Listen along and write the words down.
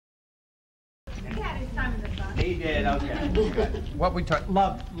He did, okay. Good. What we talk?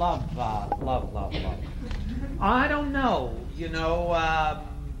 Love. I don't know. You know,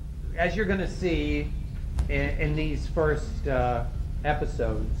 as you're going to see in these first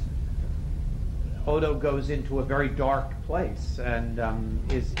episodes, Odo goes into a very dark place and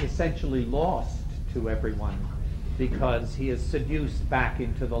is essentially lost to everyone because he is seduced back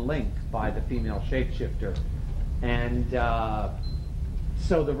into the link by the female shapeshifter. And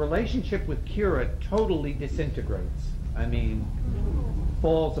so the relationship with Kira totally disintegrates. I mean,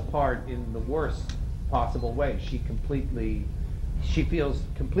 falls apart in the worst possible way. She feels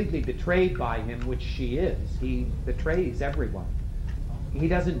completely betrayed by him, which she is. He betrays everyone. He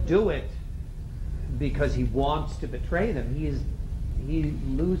doesn't do it because he wants to betray them. He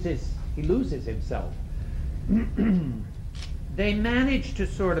loses himself. They manage to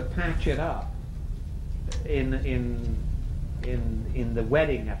sort of patch it up in the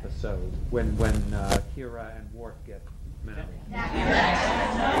wedding episode when Kira and Worf get married. Thank you.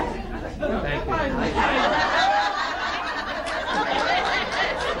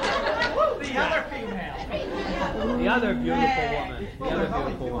 The other female. The other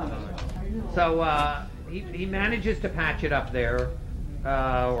beautiful woman. So he manages to patch it up there,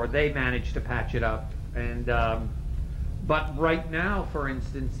 or they manage to patch it up, and but right now, for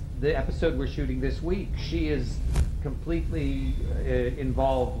instance, the episode we're shooting this week, she is completely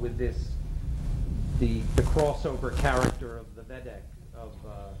involved with the crossover character of the Vedek of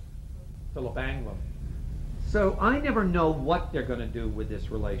Philip Anglum. So I never know what they're going to do with this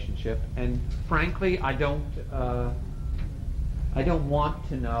relationship, and frankly, I don't want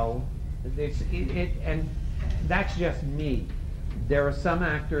to know. And that's just me. There are some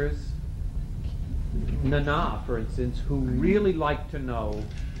actors, Nana, for instance, who really like to know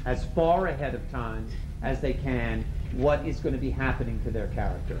as far ahead of time as they can what is going to be happening to their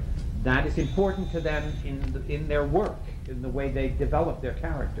character. That is important to them in their work, in the way they develop their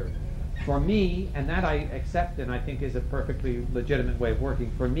character. For me, and that I accept and I think is a perfectly legitimate way of working,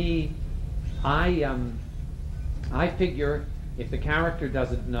 for me, I figure if the character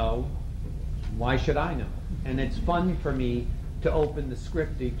doesn't know, why should I know? And it's fun for me to open the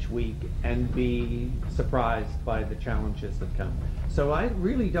script each week and be surprised by the challenges that come. So I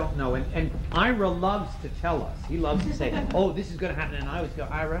really don't know. And Ira loves to tell us. He loves to say, oh, this is going to happen. And I always go,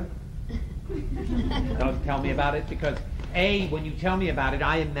 Ira, don't tell me about it, because when you tell me about it,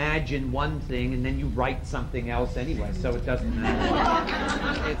 I imagine one thing and then you write something else anyway, so it doesn't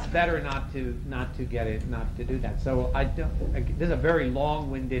matter. It's better not to do that. So this is a very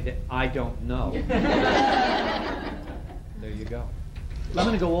long-winded I don't know. There you go. I'm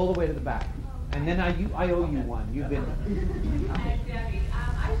going to go all the way to the back. And then I owe you one. You've been... Hi, Debbie.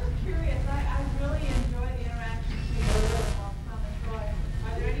 I was just curious. I really enjoy the interaction between Odo and Tom and Troy.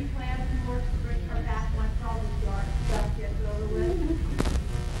 Are there any plans in work to bring her back once all this dark stuff gets over with?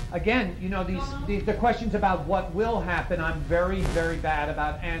 Again, you know, the questions about what will happen, I'm very, very bad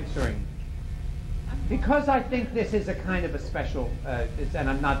about answering. Because I think this is a kind of a special, and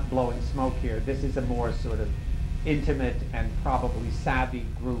I'm not blowing smoke here, this is a more sort of intimate and probably savvy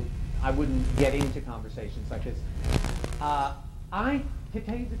group. I wouldn't get into conversations like this. To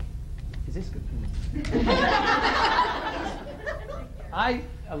tell you is this good for me? I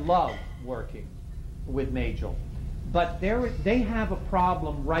love working with Majel, but they have a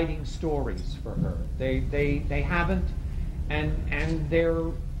problem writing stories for her. They haven't, and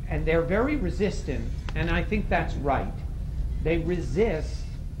they're very resistant, and I think that's right. They resist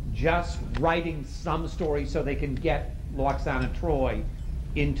just writing some story so they can get Loxana Troy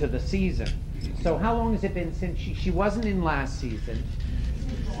into the season. So how long has it been since she wasn't in last season,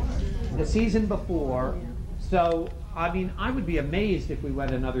 the season before? So I mean, I would be amazed if we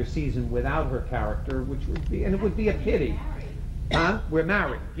went another season without her character, which would be, and it would be a pity. Huh? We're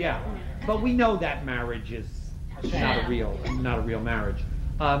married, yeah, but we know that marriage is not a real marriage.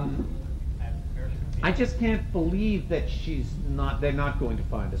 I just can't believe that they're not going to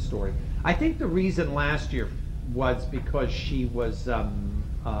find a story. I think the reason last year was because she was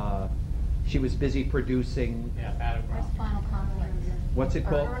busy producing Earth Final Conflict. What's it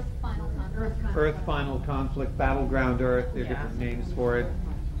called? Earth Final Conflict. Earth Final Conflict, Battleground Earth, there are different names for it,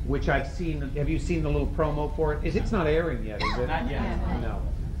 which I've seen. Have you seen the little promo for it? It's not airing yet, is it? Not yet. No.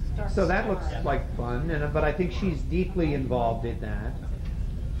 So that looks like fun, but I think she's deeply involved in that.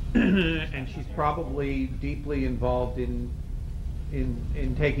 And she's probably deeply involved in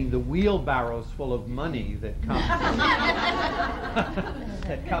taking the wheelbarrows full of money that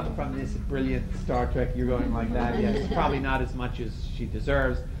come from this brilliant Star Trek. You're going like that? Yeah, it's probably not as much as she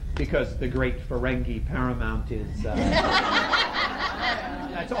deserves, because the great Ferengi Paramount is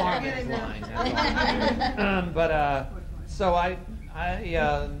That's Armin's line. That's Armin. So I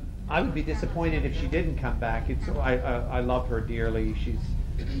would be disappointed if she didn't come back. I love her dearly. She's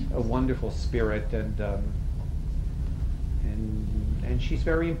a wonderful spirit, and she's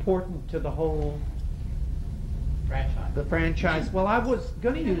very important to the whole Franchise. the franchise. Well, I was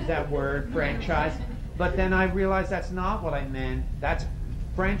going to use that word, franchise, but then I realized that's not what I meant.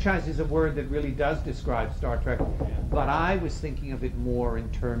 Franchise is a word that really does describe Star Trek, but I was thinking of it more in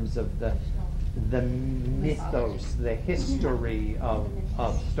terms of the mythos, the history of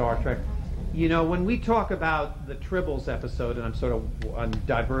Star Trek. You know, when we talk about the Tribbles episode, and I'm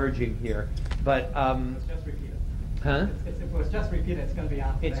diverging here, but Let's just repeat it. huh? If it was just repeated, it's going to be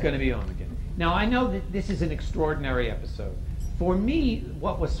on. It's going to be on again. Now, I know that this is an extraordinary episode. For me,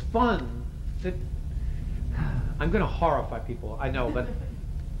 what was fun, I'm going to horrify people, I know, but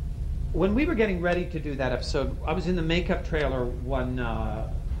when we were getting ready to do that episode, I was in the makeup trailer one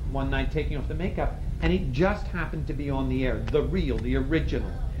night taking off the makeup, and it just happened to be on the air, the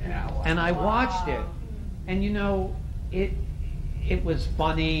original. Yeah, well, And I watched it, and you know, it was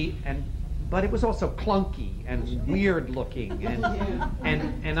funny, but it was also clunky and weird looking,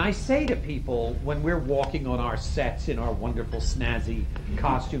 and I say to people when we're walking on our sets in our wonderful snazzy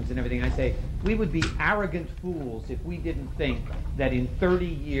costumes and everything, I say we would be arrogant fools if we didn't think that in 30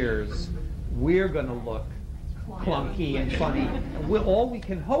 years we're going to look clunky and funny. All we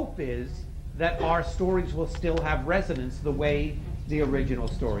can hope is that our stories will still have resonance the way the original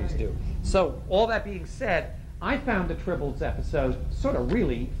stories do. So all that being said, I found the Tribbles episode sort of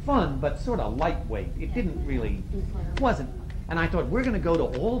really fun, but sort of lightweight. It wasn't. And I thought, we're going to go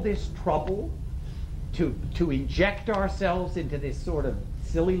to all this trouble to inject ourselves into this sort of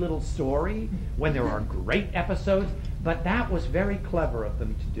silly little story when there are great episodes. But that was very clever of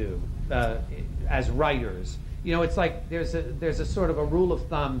them to do as writers. You know, it's like there's a sort of a rule of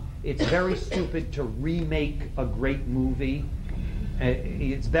thumb. It's very stupid to remake a great movie.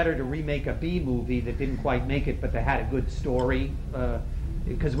 It's better to remake a B movie that didn't quite make it, but that had a good story.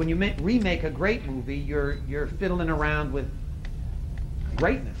 Because when you remake a great movie, you're fiddling around with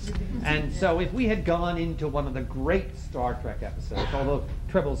greatness. And so if we had gone into one of the great Star Trek episodes, although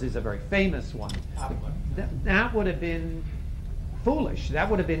Tribbles is a very famous one, that would have been foolish. That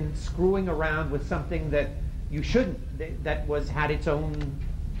would have been screwing around with something that you shouldn't, that had its own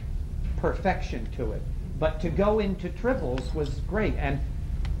perfection to it. But to go into Tribbles was great, and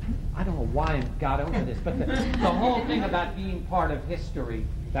I don't know why I got over this, but the whole thing about being part of history,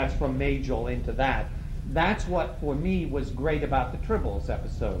 that's from Majel into that, that's what for me was great about the Tribbles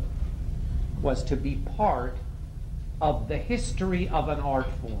episode, was to be part of the history of an art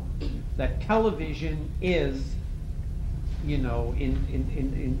form. That television is, you know,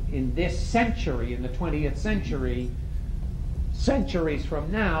 in this century, in the 20th century, centuries from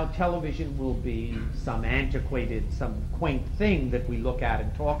now, television will be some antiquated, some quaint thing that we look at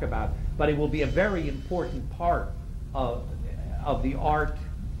and talk about, but it will be a very important part of the art,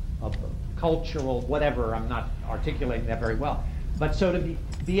 of the cultural, whatever, I'm not articulating that very well. But so to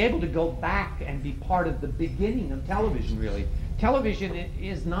be able to go back and be part of the beginning of television, really. Television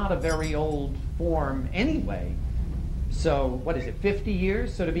is not a very old form anyway. So, what is it, 50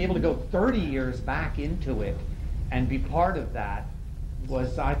 years? So to be able to go 30 years back into it and be part of that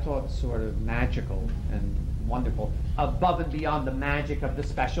was, I thought, sort of magical and wonderful, above and beyond the magic of the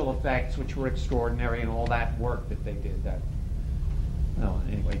special effects, which were extraordinary, and all that work that they did.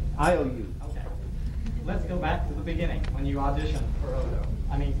 Anyway, IOU. Okay. Let's go back to the beginning, when you auditioned for Odo.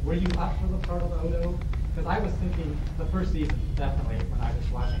 I mean, were you up for the part of Odo? Because I was thinking, the first season, definitely, when I was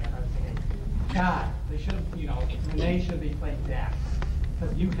watching it, I was thinking, God, they should have, you know, Rene should be playing Dax.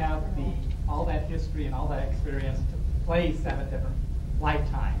 Because you have all that history and all that experience to play 7 different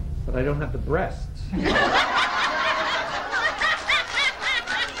lifetimes. But I don't have the breasts.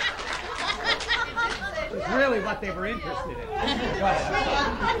 It's really what they were interested in. Go ahead.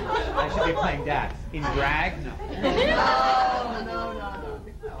 I should be playing Dax. In drag? No. No.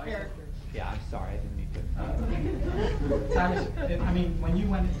 Yeah, I'm sorry. I didn't mean to. I mean, when you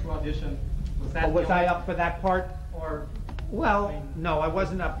went into audition, was that... Was I up for that part? Or... Well, no, I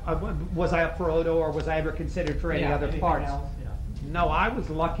wasn't up. Was I up for Odo, or was I ever considered for any other parts? Else? Yeah. No, I was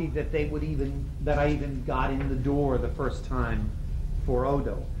lucky that I even got in the door the first time for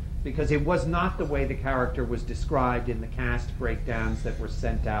Odo, because it was not the way the character was described in the cast breakdowns that were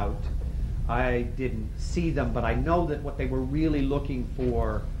sent out. I didn't see them, but I know that what they were really looking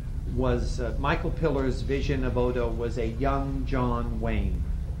for was Michael Pillar's vision of Odo was a young John Wayne.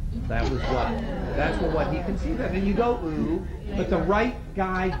 That's what he conceived of. And you go, ooh, but the right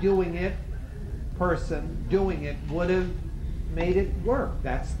guy doing it, person doing it, would have made it work.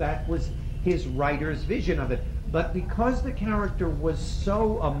 That was his writer's vision of it. But because the character was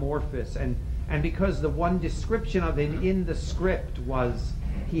so amorphous, and because the one description of him in the script was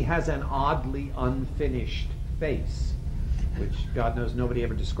he has an oddly unfinished face, which God knows nobody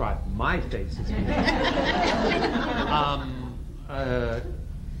ever described my face as being.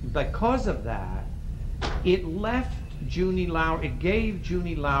 Because of that, it gave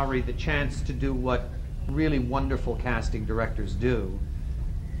Junie Lowry the chance to do what really wonderful casting directors do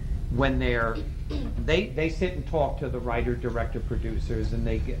when they sit and talk to the writer, director, producers, and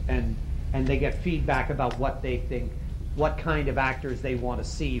they get feedback about what they think, what kind of actors they want to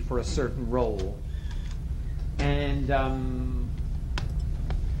see for a certain role, and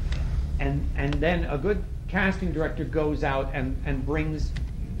then a good casting director goes out and brings.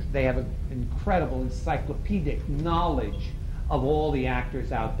 They have an incredible encyclopedic knowledge of all the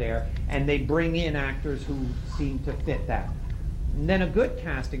actors out there, and they bring in actors who seem to fit that. And then a good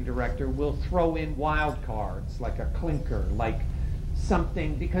casting director will throw in wild cards, like a clinker, like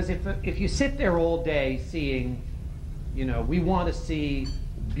something, because if you sit there all day seeing, we want to see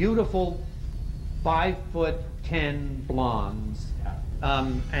beautiful 5'10" blondes,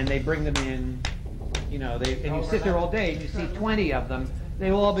 and they bring them in, and you sit there all day and you see 20 of them, they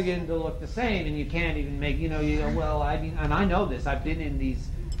all begin to look the same, and you can't even make, you go, well, and I know this, I've been in these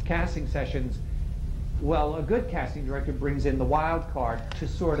casting sessions. Well, a good casting director brings in the wild card to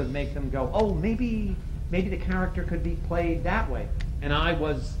sort of make them go, oh, maybe the character could be played that way. And I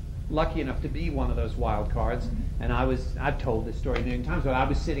was lucky enough to be one of those wild cards, and I've told this story a million times, but I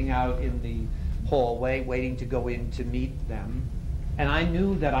was sitting out in the hallway waiting to go in to meet them, and I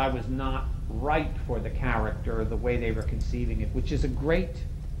knew that I was not right for the character the way they were conceiving it, which is it's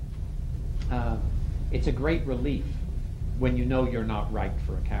a great relief when you know you're not right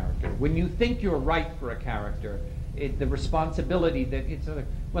for a character. When you think you're right for a character, the responsibility that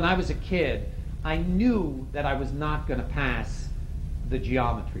when I was a kid, I knew that I was not going to pass the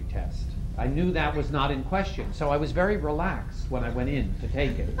geometry test. I knew that was not in question, so I was very relaxed when I went in to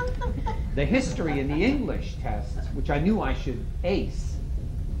take it. The history and the English tests, which I knew I should ace,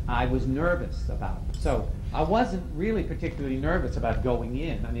 I was nervous about. So I wasn't really particularly nervous about going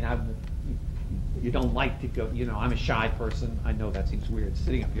in. I mean, you don't like to go, I'm a shy person. I know that seems weird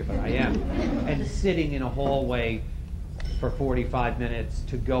sitting up here, but I am. And sitting in a hallway for 45 minutes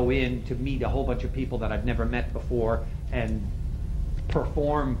to go in to meet a whole bunch of people that I've never met before and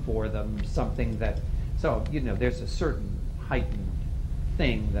perform for them something that, there's a certain heightened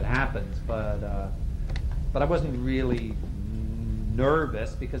thing that happens, but I wasn't really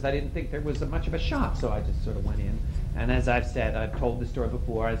nervous because I didn't think there was much of a shot, so I just sort of went in. And as I've said, I've told the story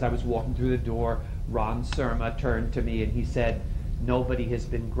before, as I was walking through the door, Ron Surma turned to me and he said, "Nobody has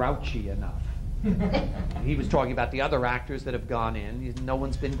been grouchy enough." He was talking about the other actors that have gone in. No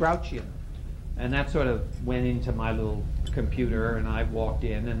one's been grouchy enough. And that sort of went into my little computer, and I walked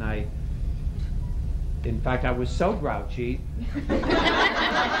in, and in fact, I was so grouchy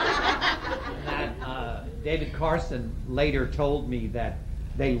that David Carson later told me that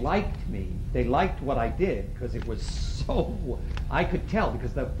they liked me. They liked what I did because it was so, I could tell,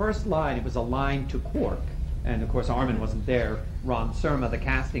 because the first line, it was a line to Quark. And of course, Armin wasn't there. Ron Surma, the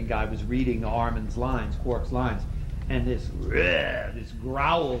casting guy, was reading Armin's lines, Quark's lines. And this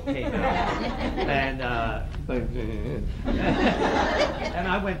growl came out, and I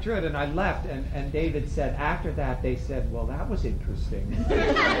went through it, and I left, and David said, after that, they said, well, that was interesting.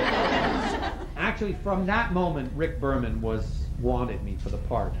 Actually, from that moment, Rick Berman wanted me for the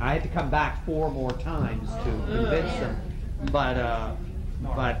part. I had to come back 4 more times to convince him, but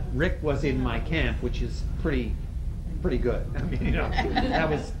Rick was in my camp, which is pretty good. I mean, that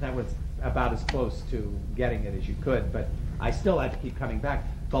was about as close to getting it as you could, but I still had to keep coming back.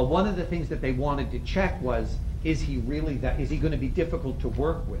 But one of the things that they wanted to check was, is he going to be difficult to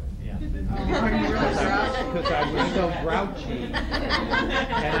work with? Yeah. Because I was so grouchy,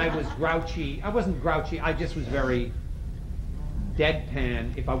 and I was grouchy. I wasn't grouchy, I just was very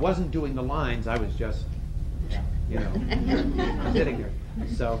deadpan. If I wasn't doing the lines, I was just, sitting there.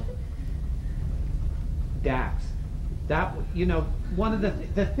 So, Dax. That, one of the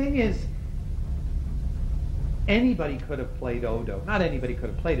thing is, anybody could have played Odo. Not anybody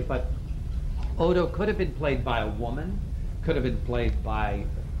could have played it, but Odo could have been played by a woman, could have been played by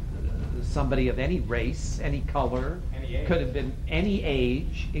somebody of any race, any color, could have been any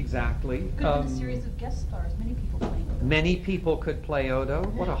age, exactly. Could have been a series of guest stars. Many people played Odo. Many people could play Odo.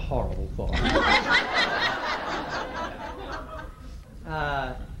 What a horrible thought.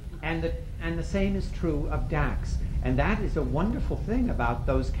 And the same is true of Dax. And that is a wonderful thing about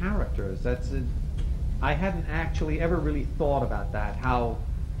those characters. I hadn't actually ever really thought about that, how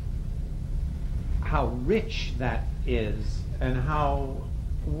rich that is, and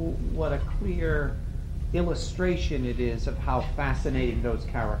what a clear illustration it is of how fascinating those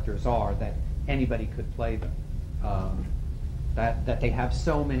characters are, that anybody could play them. That they have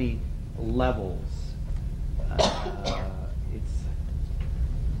so many levels. It's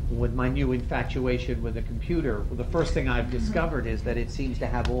with my new infatuation with the computer, the first thing I've discovered is that it seems to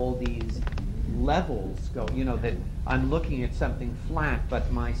have all these levels go, that I'm looking at something flat,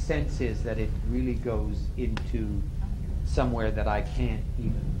 but my sense is that it really goes into somewhere that I can't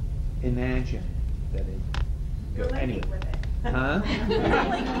even imagine that it You're goes. living with it. Huh?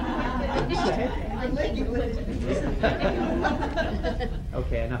 I'm living with it.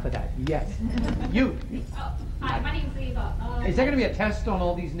 Okay, enough of that. Yes. You. Oh, hi, my name's Eva. Is there going to be a test on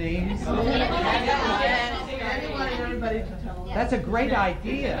all these names? That's a great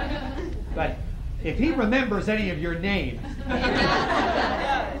idea. But if he remembers any of your names. I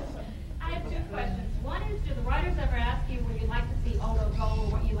have two questions. One is, do the writers ever ask you where you'd like to see Odo go or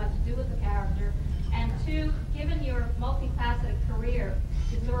what you'd like to do with the character? And two, given your multifaceted career,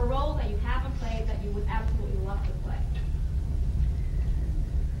 is there a role that you haven't played that you would absolutely love to play?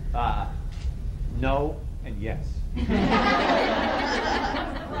 No and yes.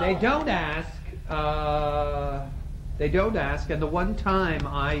 They don't ask. They don't ask. And the one time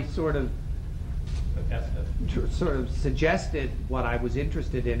I sort of suggested what I was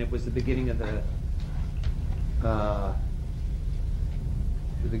interested in, it was the beginning of the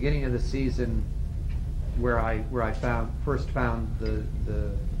season where I first found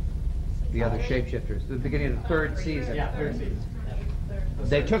the other shapeshifters. The beginning of the third season. Yeah, third season.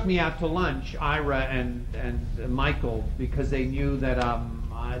 They took me out to lunch, Ira and Michael, because they knew that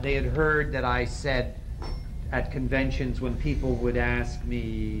they had heard that I said at conventions when people would ask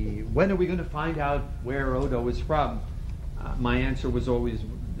me, when are we going to find out where Odo is from? My answer was always,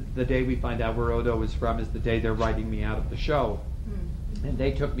 the day we find out where Odo is from is the day they're writing me out of the show. And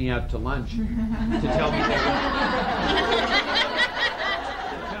they took me out to lunch to tell me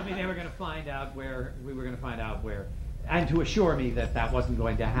they were going to find out where we were going to find out where, and to assure me that that wasn't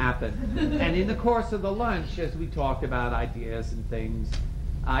going to happen. And in the course of the lunch, as we talked about ideas and things,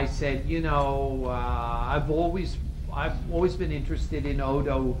 I said, I've always been interested in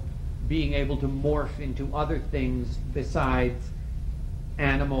Odo being able to morph into other things besides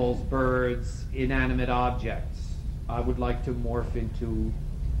animals, birds, inanimate objects. I would like to morph into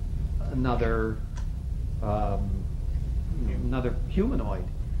another humanoid.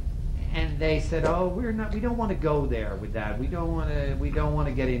 And they said, "Oh, we don't want to go there with that. We don't want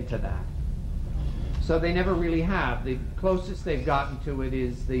to get into that." So they never really have. The closest they've gotten to it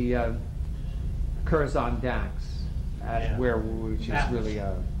is the Curzon Dax, which is really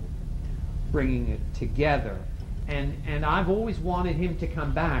bringing it together. And I've always wanted him to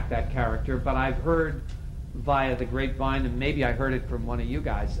come back, that character, but I've heard via the grapevine, and maybe I heard it from one of you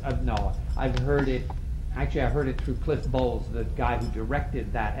guys. No, I've heard it. Actually, I heard it through Cliff Bowles, the guy who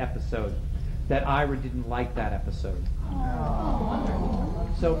directed that episode, that Ira didn't like that episode. Oh.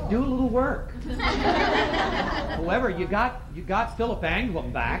 So do a little work. However, you got Philip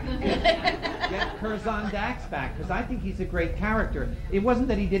Anglem back. Get Curzon Dax back, because I think he's a great character. It wasn't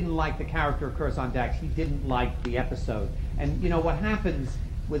that he didn't like the character of Curzon Dax, he didn't like the episode. And what happens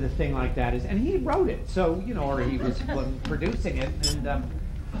with a thing like that is, and he wrote it, so, or he was producing it, and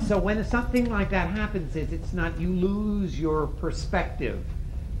so when something like that happens, it's not, you lose your perspective.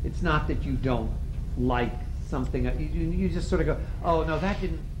 It's not that you don't like something, you just sort of go, oh no,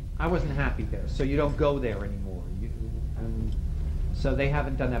 I wasn't happy there, so you don't go there anymore. So they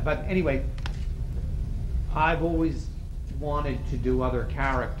haven't done that. But anyway, I've always wanted to do other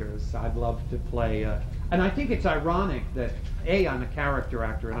characters. I'd love to play, and I think it's ironic that, I'm a character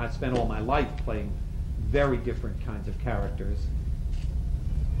actor, and I've spent all my life playing very different kinds of characters.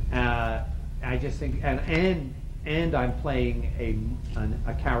 I just think, and I'm playing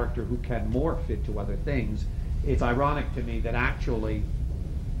a character who can morph into other things. It's ironic to me that actually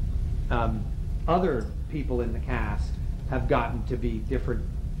other people in the cast have gotten to be different.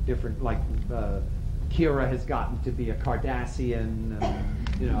 Like Kira has gotten to be a Cardassian,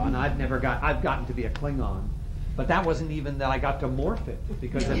 and I've gotten to be a Klingon. But that wasn't even that I got to morph it,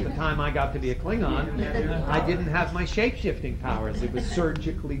 because at the time I got to be a Klingon, I didn't have my shape-shifting powers. It was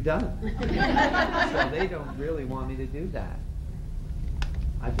surgically done. So they don't really want me to do that.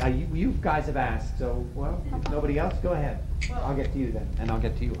 You guys have asked, so, well, if nobody else, go ahead. Well, I'll get to you then, and I'll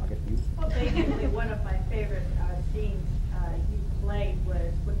get to you. Well, basically, one of my favorite scenes you played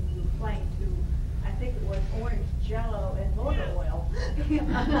was when you were playing to, I think it was orange jello and motor oil.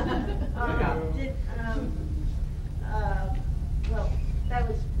 Well, that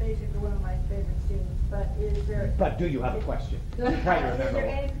was basically one of my favorite scenes, but is there... But do you have a question? Is there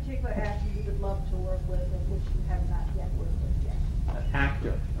any particular actor you would love to work with and which you have not yet worked with yet?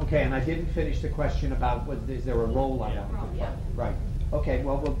 Actor. Okay, and I didn't finish the question about is there a role I want to play? Yeah. Right. Okay,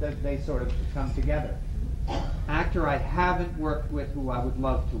 well, they sort of come together. Actor I haven't worked with who I would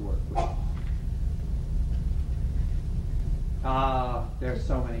love to work with. There's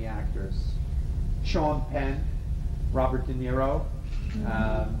so many actors. Sean Penn, Robert De Niro,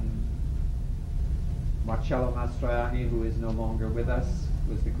 Marcello Mastroianni, who is no longer with us,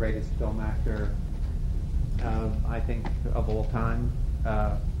 was the greatest film actor, I think, of all time.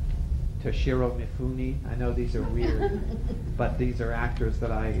 Toshiro Mifune. I know these are weird, but these are actors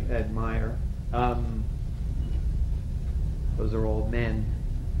that I admire. Those are all men.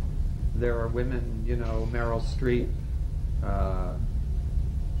 There are women, you know, Meryl Streep.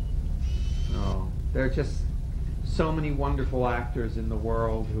 There are just so many wonderful actors in the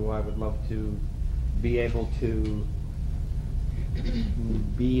world who I would love to be able to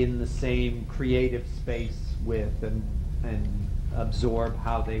be in the same creative space with and absorb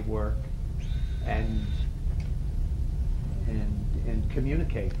how they work and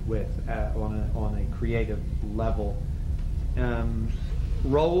communicate with on a creative level.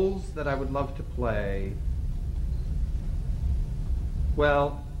 Roles that I would love to play.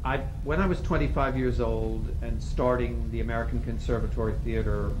 Well, when I was 25 years old and starting the American Conservatory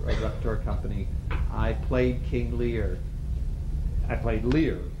Theater, a repertoire company, I played King Lear. I played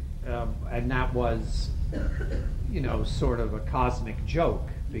Lear, and that was, you know, sort of a cosmic joke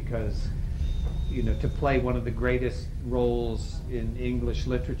because, you know, to play one of the greatest roles in English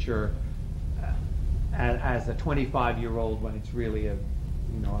literature as a 25-year-old when it's really a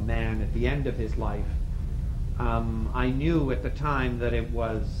man at the end of his life. I knew at the time that it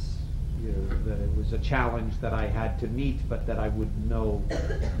was, that it was a challenge that I had to meet, but that I would know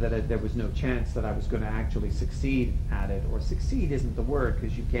that there was no chance that I was going to actually succeed at it. Or succeed isn't the word,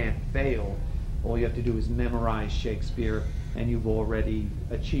 because you can't fail. All you have to do is memorize Shakespeare, and you've already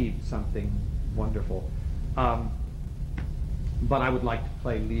achieved something wonderful. But I would like to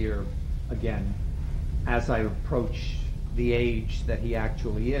play Lear again as I approach the age that he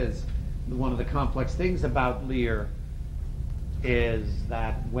actually is. One of the complex things about Lear is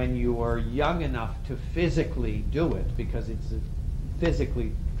that when you are young enough to physically do it, because it's a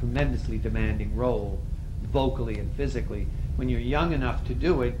physically tremendously demanding role, vocally and physically, when you're young enough to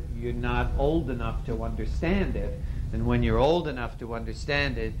do it, you're not old enough to understand it. And when you're old enough to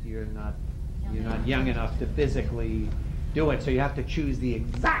understand it, you're not young enough to physically do it. So you have to choose the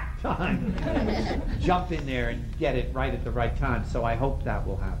exact time, jump in there and get it right at the right time. So I hope that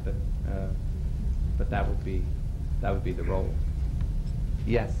will happen. But that would be the role.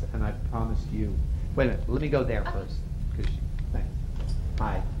 Yes, and I promised you. Wait a minute. Let me go there first. Thanks.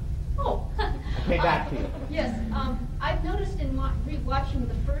 Hi. Oh. I came back to you. Yes. I've noticed in rewatching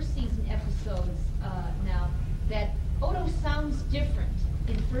the first season episodes now that Odo sounds different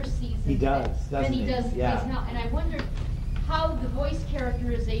in first season. He does, than he does Yeah. now. And I wondered how the voice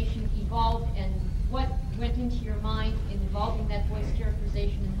characterization evolved and what went into your mind in evolving that voice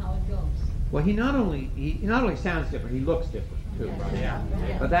characterization and how it goes. Well, he not only sounds different, he looks different too, Yes. right?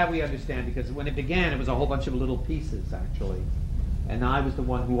 Yeah. But that we understand because when it began, it was a whole bunch of little pieces actually, and I was the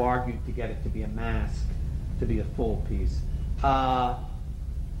one who argued to get it to be a mask, to be a full piece.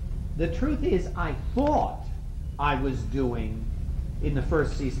 The truth is, I thought I was doing in the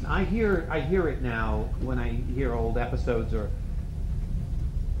first season. I hear it now when I hear old episodes, or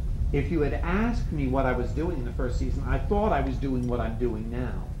if you had asked me what I was doing in the first season, I thought I was doing what I'm doing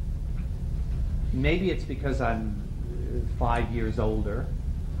now. Maybe it's because I'm 5 years older.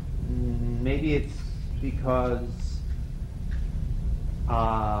 Maybe it's because,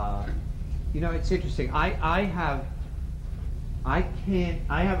 it's interesting. I'm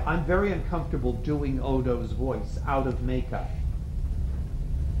very uncomfortable doing Odo's voice out of makeup.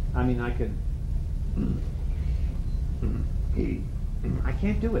 I mean, I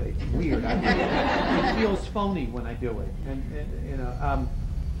can't do it. It's weird. It feels phony when I do it. And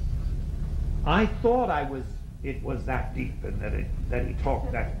I thought it was that deep and that he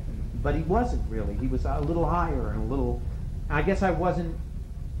talked that, but he wasn't really. He was a little higher and a little. I guess I wasn't.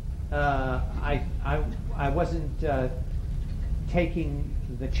 I wasn't taking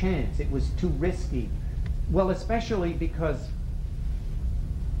the chance. It was too risky. Well, especially because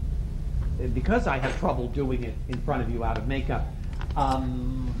I have trouble doing it in front of you out of makeup.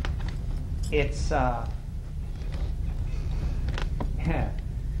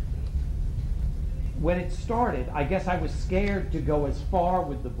 when it started, I guess I was scared to go as far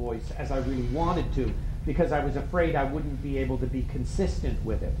with the voice as I really wanted to, because I was afraid I wouldn't be able to be consistent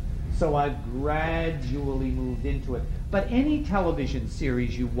with it. So I gradually moved into it. But any television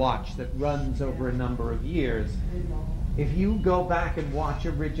series you watch that runs over a number of years, if you go back and watch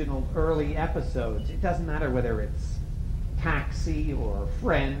original early episodes, it doesn't matter whether it's Taxi or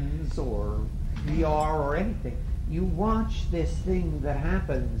Friends or VR or anything. You watch this thing that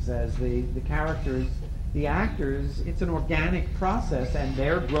happens as the characters, the actors, it's an organic process, and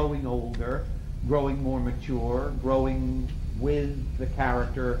they're growing older, growing more mature, growing with the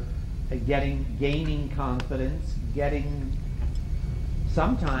character, gaining confidence, getting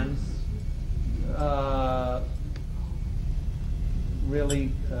sometimes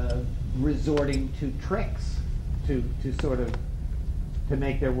really resorting to tricks to sort of to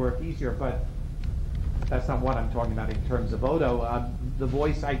make their work easier. But that's not what I'm talking about in terms of Odo. The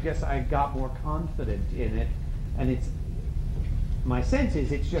voice, I guess I got more confident in it, and it's, my sense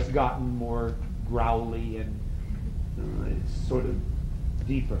is it's just gotten more growly and it's sort of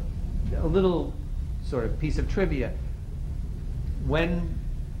deeper. A little sort of piece of trivia.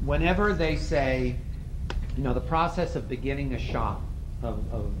 Whenever they say, you know, the process of beginning a shot,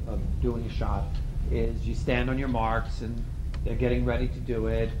 of doing a shot, is you stand on your marks and they're getting ready to do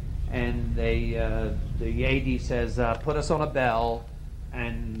it, and the AD says, put us on a bell,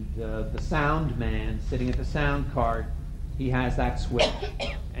 and the sound man sitting at the sound card, he has that switch,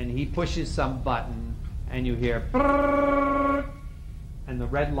 and he pushes some button, and you hear, and the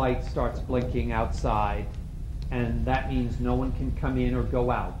red light starts blinking outside, and that means no one can come in or go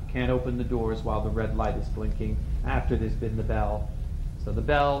out. You can't open the doors while the red light is blinking after there's been the bell. So the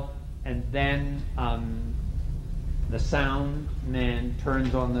bell, and then the sound man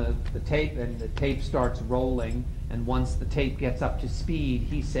turns on the tape, and the tape starts rolling, and once the tape gets up to speed,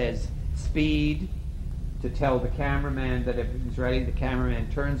 he says, speed, to tell the cameraman that everything's ready. The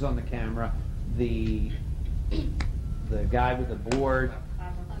cameraman turns on the camera. The guy with the board,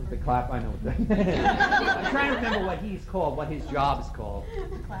 the clap, I know. I'm trying to remember what he's called, what his job is called.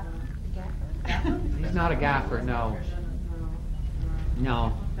 He's not a gaffer, no.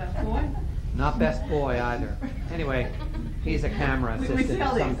 No. Best boy? Not best boy either. Anyway, he's a camera assistant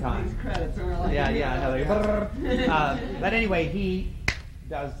of some kind. These credits, and we're like, But anyway, he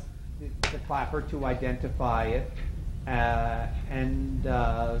does the clapper to identify it, and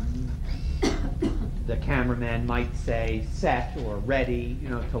the cameraman might say set or ready, you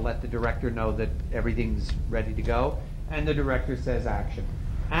know, to let the director know that everything's ready to go, and the director says action.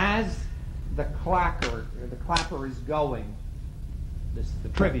 As the clapper is going, this is the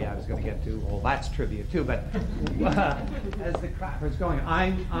trivia I was going to get to. Well, that's trivia too, but as the clapper is going,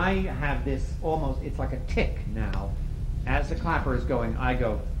 I have this almost, it's like a tick now. As the clapper is going, I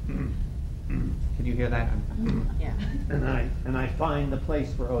go, can you hear that? Yeah. And I find the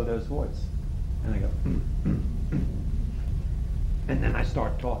place for Odo's voice. And I go, and then I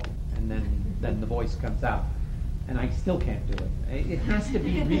start talking, and then the voice comes out. And I still can't do it. It has to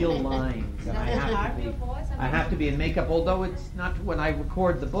be real lines, and I have to be in makeup. Although it's not when I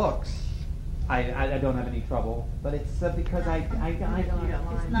record the books, I don't have any trouble. But it's because I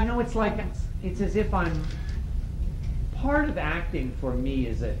you know, it's like it's as if I'm part of acting for me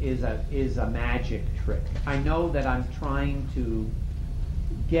is a magic trick. I know that I'm trying to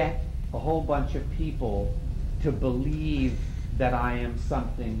get a whole bunch of people to believe that I am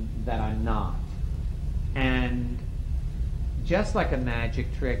something that I'm not. And just like a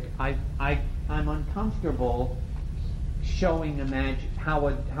magic trick, I'm uncomfortable showing how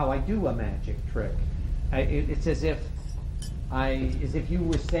I do a magic trick. It's as if you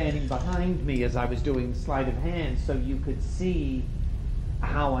were standing behind me as I was doing sleight of hand, so you could see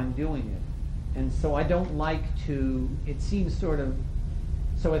how I'm doing it. And so I don't like to. It seems sort of.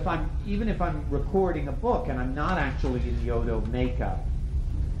 So even if I'm recording a book and I'm not actually in the Odo makeup,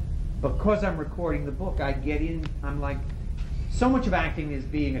 because I'm recording the book, I get in, I'm like, so much of acting is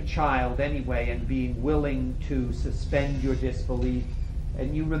being a child anyway, and being willing to suspend your disbelief.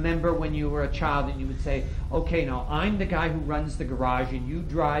 And you remember when you were a child and you would say, okay, now I'm the guy who runs the garage, and you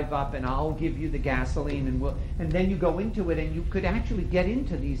drive up and I'll give you the gasoline, and then you go into it, and you could actually get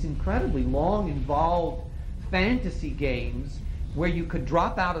into these incredibly long, involved fantasy games where you could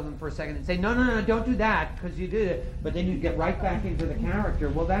drop out of them for a second and say, no, don't do that, because you did it, but then you'd get right back into the character.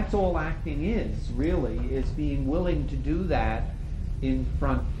 Well, that's all acting is, really, is being willing to do that in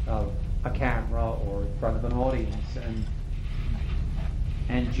front of a camera or in front of an audience.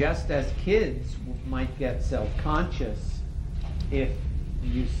 And just as kids might get self-conscious if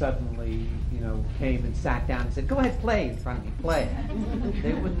you suddenly, came and sat down and said, "Go ahead, play in front of me, play."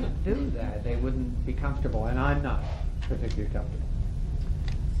 They wouldn't do that. They wouldn't be comfortable, and I'm not particularly comfortable.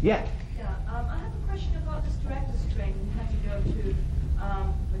 Yeah. Yeah, I have a question about this director's training you had to go to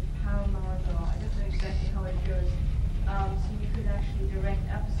with Paramount, or I don't know exactly how it goes, so you could actually direct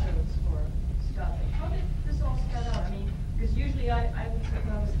episodes for stuff. How did this all start out? I mean, because usually I would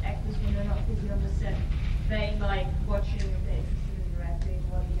suppose actors, when they're not busy on the set, they like watching, they're interested in directing,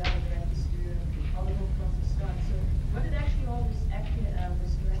 what the other directors do, and how the whole process starts. So what did actually all this acting,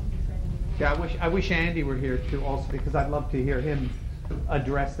 this directing training involve? Yeah, I wish Andy were here too, also, because I'd love to hear him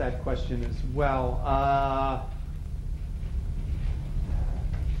address that question as well.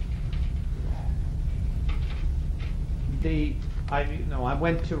 I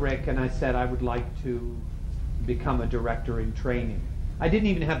went to Rick and I said I would like to become a director in training. I didn't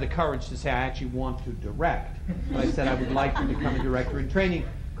even have the courage to say I actually want to direct, but I said I would like to become a director in training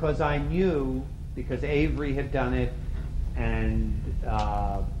because I knew, because Avery had done it, and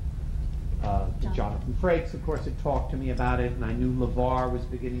Jonathan Frakes, of course, had talked to me about it, and I knew LeVar was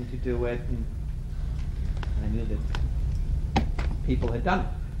beginning to do it, and I knew that people had done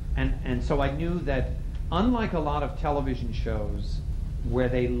it. And so I knew that, unlike a lot of television shows where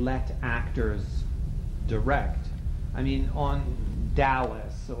they let actors direct, I mean, on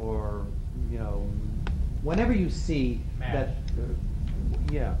Dallas or, whenever you see that,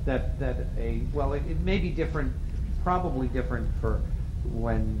 it may be different, probably different for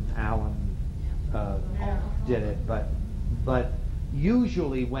when Alan did it, but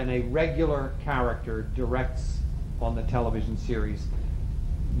usually when a regular character directs on the television series,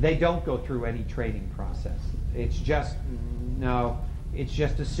 they don't go through any training process. It's just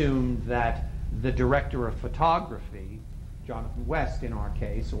assumed that the director of photography, Jonathan West in our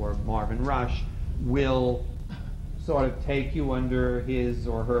case, or Marvin Rush, will sort of take you under his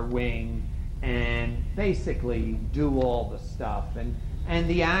or her wing and basically do all the stuff. And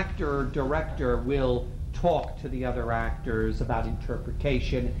the actor director will talk to the other actors about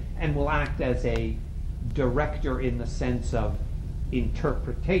interpretation and will act as a director in the sense of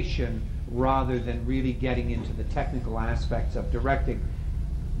interpretation rather than really getting into the technical aspects of directing.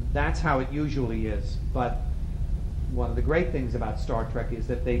 That's how it usually is. But one of the great things about Star Trek is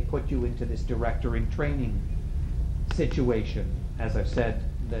that they put you into this director in training situation. As I've said,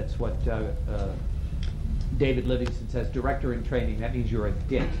 that's what David Livingston says, director in training. That means you're a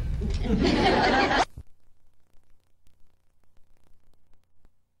dick.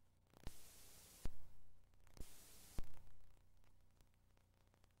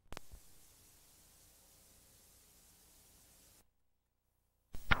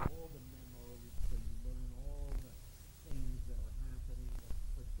 All the memos, so you learn all the things that are happening, the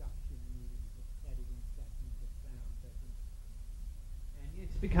production meetings, the editing sessions, the sound sessions. And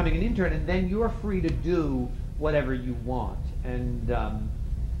it's becoming an intern, and then you're free to do whatever you want and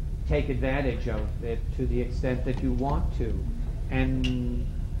take advantage of it to the extent that you want to. And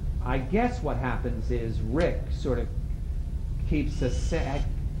I guess what happens is Rick sort of keeps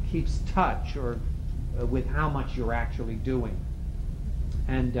touch or with how much you're actually doing,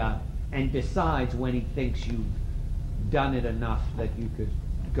 and decides when he thinks you've done it enough that you could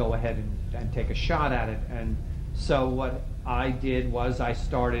go ahead and take a shot at it. And so what I did was I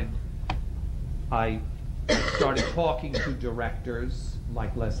started talking to directors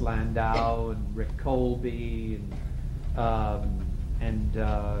like Les Landau and Rick Colby and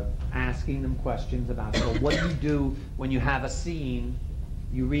asking them questions about, well, what do you do when you have a scene,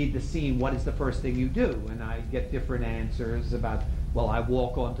 you read the scene, what is the first thing you do? And I get different answers about, well, I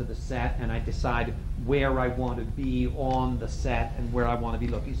walk onto the set and I decide where I want to be on the set and where I want to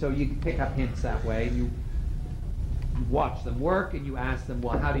be looking. So you can pick up hints that way. You watch them work and you ask them,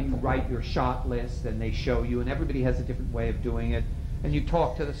 well, how do you write your shot list? And they show you, and everybody has a different way of doing it. And you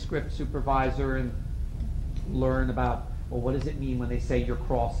talk to the script supervisor and learn about, well, what does it mean when they say you're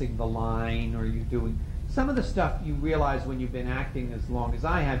crossing the line, or you're doing some of the stuff you realize when you've been acting as long as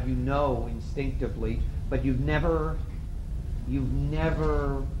I have, you know instinctively, but you've never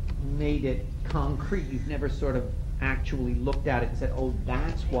made it concrete. You've never sort of actually looked at it and said, oh,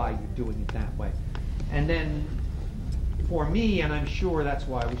 that's why you're doing it that way. And then for me, and I'm sure that's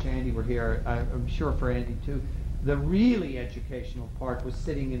why I wish Andy were here, I'm sure for Andy too, the really educational part was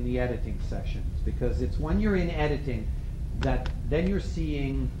sitting in the editing sessions, because it's when you're in editing that then you're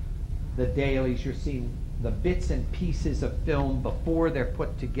seeing the dailies, you're seeing the bits and pieces of film before they're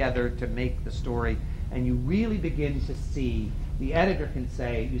put together to make the story, and you really begin to see, the editor can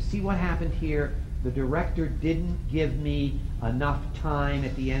say, you see what happened here? The director didn't give me enough time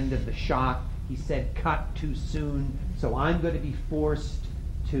at the end of the shot. He said cut too soon, so I'm going to be forced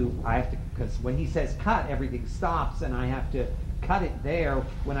because when he says cut, everything stops, and I have to cut it there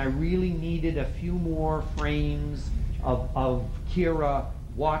when I really needed a few more frames of Kira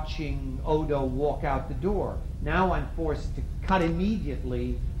watching Odo walk out the door. Now I'm forced to cut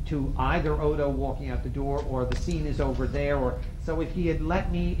immediately to either Odo walking out the door or the scene is over there. Or so if he had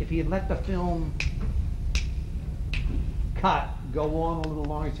let the film cut go on a little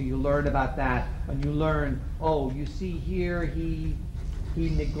longer, so you learn about that, and you learn, oh, you see here he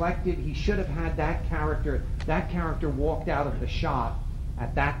neglected, he should have had that character walked out of the shot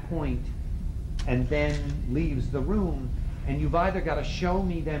at that point and then leaves the room, and you've either got to show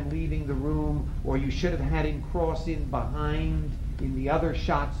me them leaving the room, or you should have had him cross in behind in the other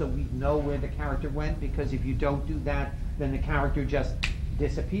shot so we know where the character went, because if you don't do that, then the character just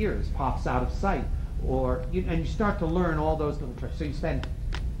disappears, pops out of sight. And you start to learn all those little tricks. So you spend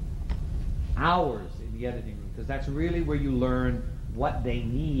hours in the editing room, because that's really where you learn what they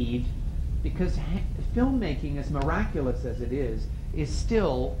need, because filmmaking, as miraculous as it is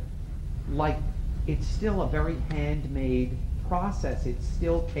still it's still a very handmade process. It's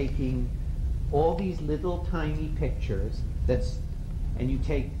still taking all these little tiny pictures and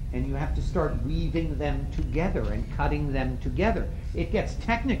you have to start weaving them together and cutting them together. It gets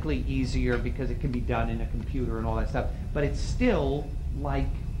technically easier because it can be done in a computer and all that stuff, but it's still like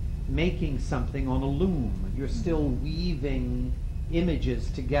making something on a loom. You're still weaving images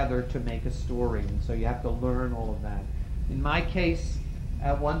together to make a story, and so you have to learn all of that. In my case,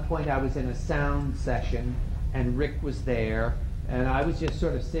 at one point I was in a sound session and Rick was there, and I was just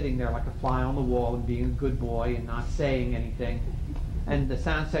sort of sitting there like a fly on the wall and being a good boy and not saying anything. And the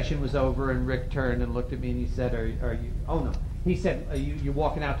sound session was over, and Rick turned and looked at me and he said, are you, oh no. He said, you're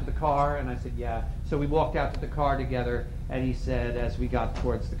walking out to the car? And I said, yeah. So we walked out to the car together, and he said, as we got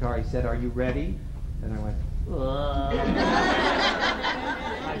towards the car, he said, are you ready? And I went,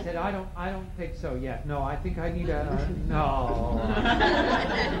 I said, I don't think so yet. No, I think I need no.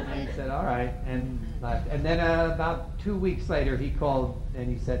 And he said, all right, and left. And then about 2 weeks later, he called and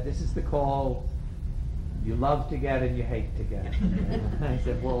he said, this is the call you love to get and you hate to get. And I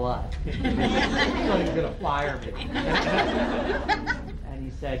said, well, what? He thought he was going to fire me. And he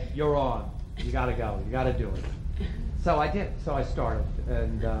said, you're on. You got to go. You got to do it. So I did. So I started,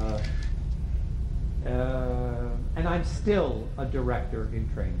 and I'm still a director in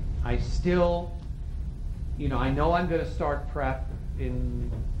training. I still, I know I'm going to start prep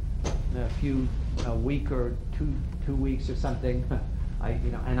in a week or two weeks or something.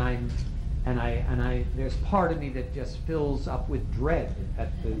 There's part of me that just fills up with dread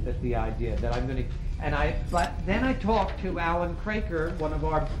at the idea that I'm going to, but then I talked to Alan Craker, one of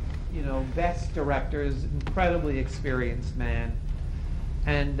our, best directors, incredibly experienced man,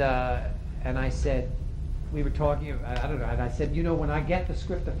 and I said, we were talking, I don't know, and I said, when I get the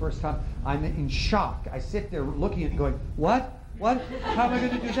script the first time, I'm in shock. I sit there looking at it going, what? How am I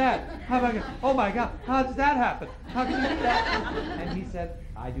going to do that? Oh my God, how does that happen? How can you do that? And he said,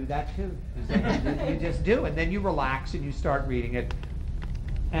 I do that too. He said, you just do, and then you relax and you start reading it.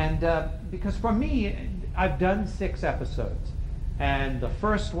 And because for me, I've done 6 episodes, and the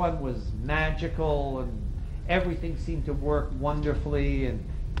first one was magical, and everything seemed to work wonderfully, and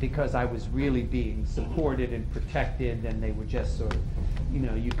because I was really being supported and protected, and they were just sort of,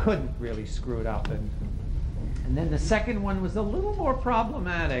 you couldn't really screw it up. And then the second one was a little more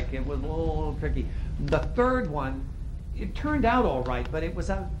problematic. It was a little tricky. The third one, it turned out all right, but it was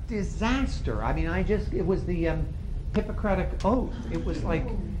a disaster. I mean, it was the Hippocratic Oath. It was like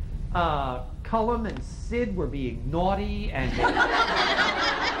Cullum and Sid were being naughty, and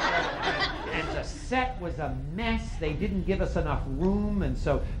the set was a mess. They didn't give us enough room, and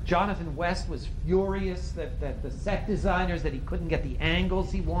so Jonathan West was furious that the set designers, that he couldn't get the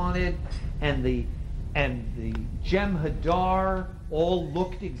angles he wanted, and the Jem'Hadar all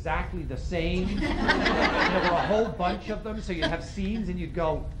looked exactly the same. There were a whole bunch of them, so you'd have scenes and you'd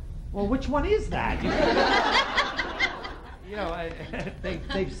go, well, which one is that?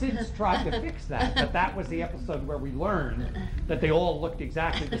 They've since tried to fix that, but that was the episode where we learned that they all looked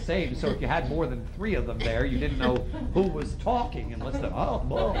exactly the same. So if you had more than 3 of them there, you didn't know who was talking unless which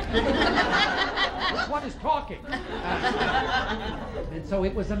one is talking? And so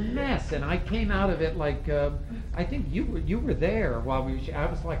it was a mess, and I came out of it like, I think you were there while I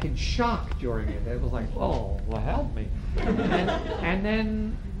was like in shock during it. It was like, oh, well, help me. And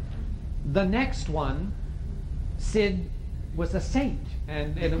then the next one, Sid was a saint,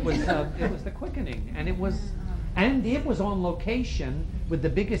 and it was the Quickening, and it was on location with the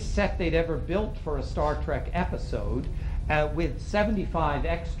biggest set they'd ever built for a Star Trek episode, with 75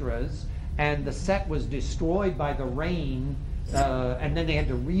 extras, and the set was destroyed by the rain and then they had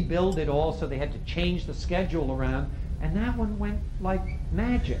to rebuild it all, so they had to change the schedule around, and that one went like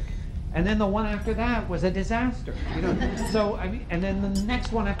magic. And then the one after that was a disaster, you know. So I mean, and then the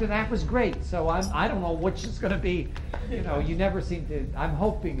next one after that was great. So I don't know which is going to be, you know. You never seem to. I'm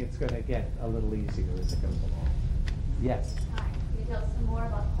hoping it's going to get a little easier as it goes along. Yes. Hi. Can you tell us some more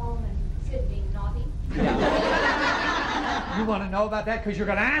about Holm and Sid being naughty? Yeah. You want to know about that because you're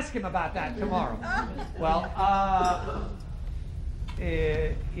going to ask him about that tomorrow. Well,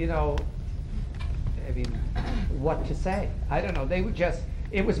 you know, I mean, what to say? I don't know. They were just.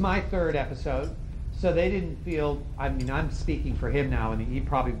 It was my third episode, so they didn't feel. I mean, I'm speaking for him now, and he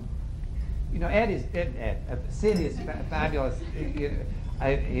probably, you know, Sid is fabulous.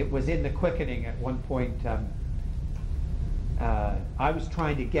 It was in the quickening at one point. I was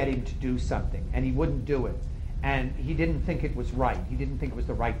trying to get him to do something, and he wouldn't do it, and he didn't think it was right. He didn't think it was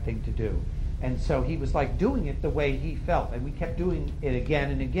the right thing to do, and so he was like doing it the way he felt, and we kept doing it again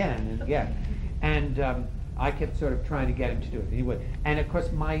and again and again, and. I kept sort of trying to get him to do it, and he would. And of course,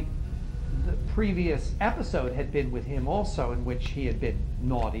 the previous episode had been with him also, in which he had been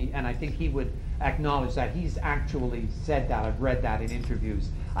naughty, and I think he would acknowledge that. He's actually said that. I've read that in interviews.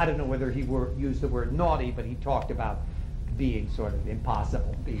 I don't know whether he used the word naughty, but he talked about being sort of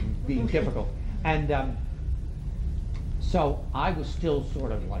impossible, being difficult. And so I was still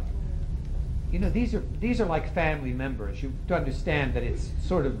sort of like, you know, these are like family members. You have to understand that it's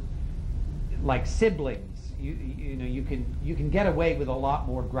sort of like siblings. You know, you can get away with a lot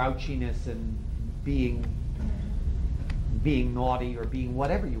more grouchiness and being naughty or being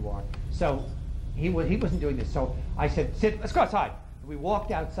whatever you are. So he wasn't doing this. So I said, Sid, let's go outside. And we walked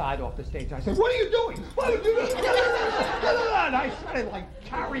outside off the stage. I said, what are you doing? What are you doing? And I started like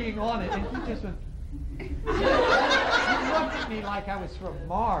carrying on it, and he just went. He looked at me like I was from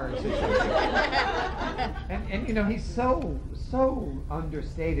Mars or something. And you know, he's so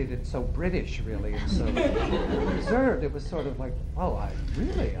understated and so British, really, and so reserved. It was sort of like, oh, you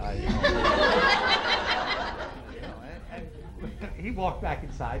know, and he walked back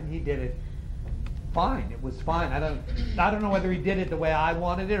inside and he did it fine. It was fine. I don't know whether he did it the way I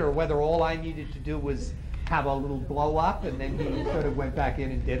wanted it or whether all I needed to do was have a little blow up, and then he sort of went back in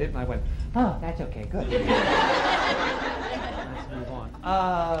and did it, and I went, oh, that's okay, good. Let's move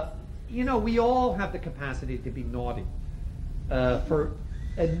on. You know, we all have the capacity to be naughty for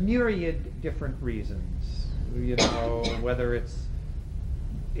a myriad different reasons. You know, whether it's,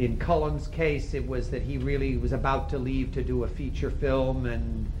 in Cullen's case, it was that he really was about to leave to do a feature film,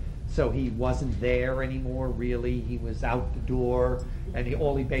 and so he wasn't there anymore, really. He was out the door, and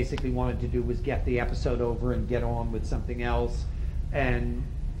all he basically wanted to do was get the episode over and get on with something else.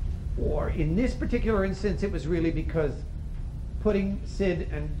 Or in this particular instance, it was really because putting Sid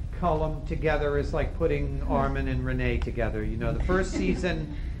and Cullen together is like putting Armin and Rene together. You know, the first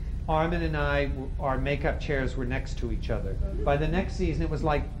season, Armin and I, our makeup chairs were next to each other. By the next season, it was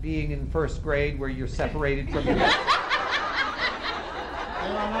like being in first grade where you're separated from your... They're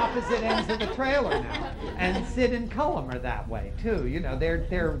on opposite ends of the trailer now. And Sid and Cullen are that way too. You know,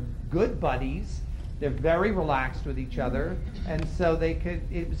 they're good buddies. They're very relaxed with each other, and so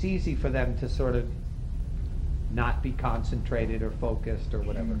it was easy for them to sort of not be concentrated or focused or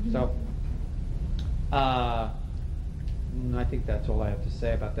whatever. So I think that's all I have to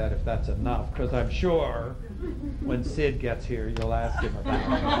say about that, if that's enough, because I'm sure when Sid gets here, you'll ask him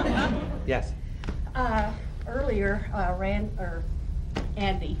about it. Yes? Earlier,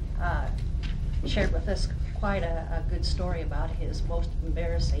 Andy shared with us quite a good story about his most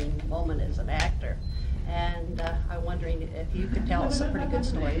embarrassing moment as an actor. And I'm wondering if you could tell us a pretty good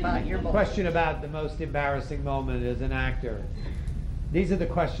story about your moment. Question about the most embarrassing moment as an actor. These are the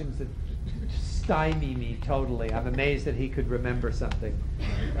questions that stymie me totally. I'm amazed that he could remember something.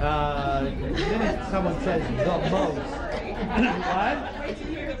 The minute someone says the most. What? Wait till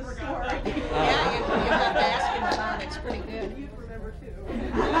you hear the story. Yeah, you have to ask him about it. It's pretty good. You remember too.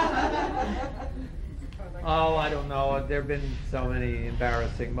 Oh, I don't know. There have been so many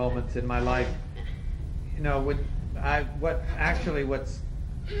embarrassing moments in my life. You know, what's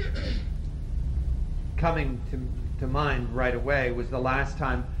coming to mind right away was the last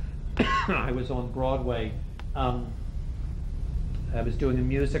time I was on Broadway. I was doing a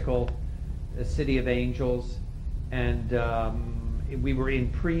musical, A City of Angels, and we were in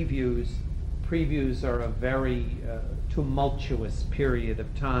previews. Previews are a very tumultuous period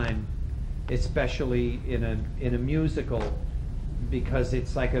of time, especially in a musical, because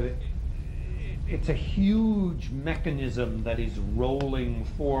it's like it's a huge mechanism that is rolling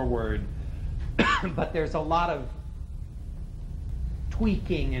forward, but there's a lot of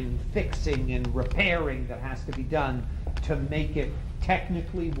tweaking and fixing and repairing that has to be done to make it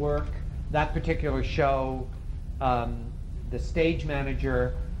technically work. That particular show, the stage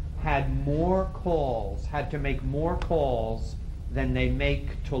manager had to make more calls than they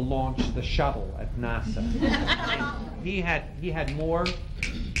make to launch the shuttle at NASA. he had more.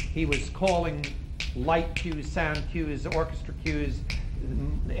 He was calling light cues, sound cues, orchestra cues.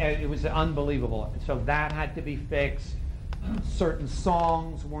 It was unbelievable. So that had to be fixed. Certain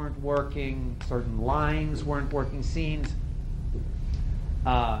songs weren't working. Certain lines weren't working. Scenes.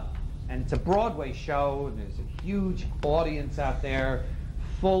 And it's a Broadway show, and there's a huge audience out there,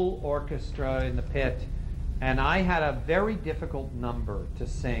 full orchestra in the pit, and I had a very difficult number to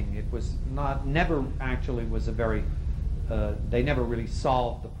sing. It was never actually was a very, they never really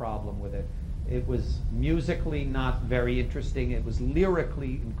solved the problem with it. It was musically not very interesting. It was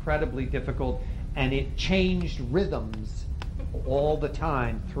lyrically incredibly difficult, and it changed rhythms all the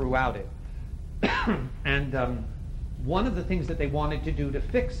time throughout it. And one of the things that they wanted to do to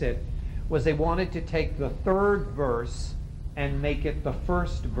fix it was they wanted to take the third verse and make it the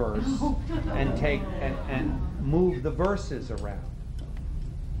first verse, and and move the verses around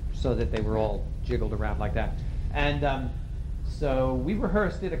so that they were all jiggled around like that. And so we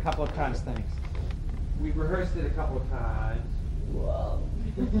rehearsed it a couple of times. Thanks. We rehearsed it a couple of times. Whoa.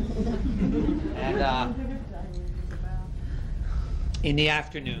 And in the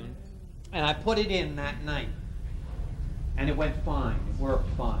afternoon, and I put it in that night, and it went fine. It worked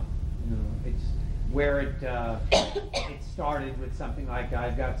fine. You know, it's where it started with something like,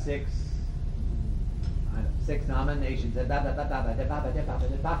 I've got six nominations.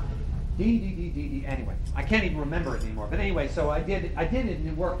 Anyway, I can't even remember it anymore. But anyway, so I did it, and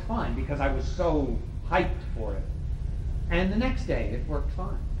it worked fine because I was so hyped for it. And the next day it worked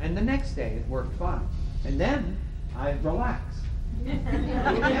fine. And the next day it worked fine. And then I relaxed. And then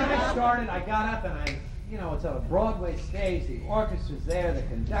I started. I got up and it's a Broadway stage, the orchestra's there, the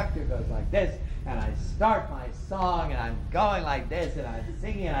conductor goes like this, and I start my song, and I'm going like this, and I'm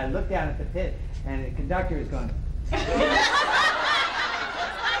singing, and I look down at the pit, and the conductor is going,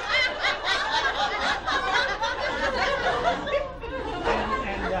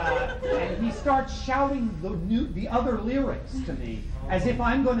 and he starts shouting the other lyrics to me, as if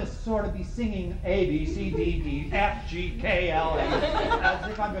I'm going to sort of be singing A, B, C, D, D, F, G, K, L, as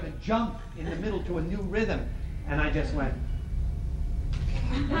if I'm going to jump in the middle to a new rhythm. And I just went,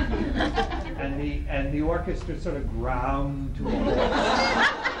 and the orchestra sort of ground to a halt.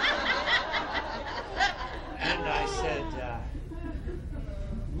 And I said,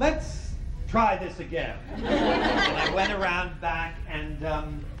 let's try this again. And I went around back, and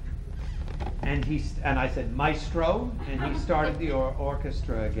I said, maestro, and he started the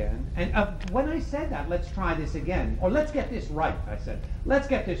orchestra again. And when I said that, let's try this again, or let's get this right, I said, let's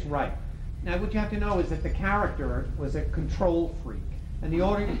get this right. Now, what you have to know is that the character was a control freak, and the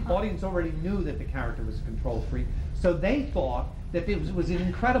audience already knew that the character was a control freak, so they thought that it was an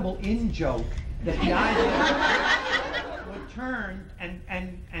incredible in-joke that the idea would turn and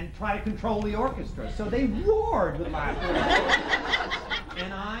try to control the orchestra. So they roared with laughter.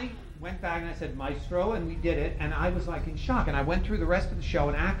 And I went back and I said, maestro, and we did it, and I was like in shock. And I went through the rest of the show,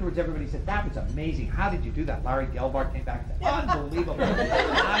 and afterwards everybody said, that was amazing. How did you do that? Larry Gelbart came back and said, unbelievable. And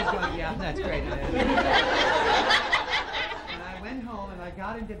I was going, yeah, that's great. And I went home, and I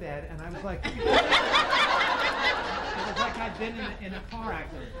got into bed, and I was like, it was like I'd been in a car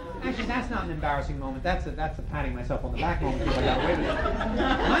accident. Actually, that's not an embarrassing moment. That's a patting myself on the back moment because I got away with it.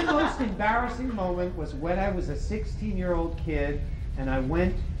 My most embarrassing moment was when I was a 16-year-old kid, and I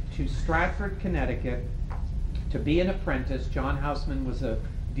went to Stratford, Connecticut to be an apprentice. John Houseman was a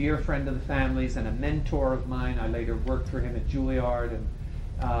dear friend of the family's and a mentor of mine. I later worked for him at Juilliard, and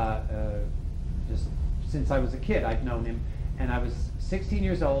just since I was a kid I'd known him. And I was 16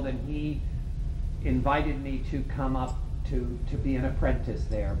 years old, and he invited me to come up to be an apprentice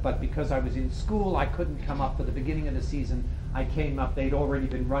there. But because I was in school, I couldn't come up for the beginning of the season. I came up, they'd already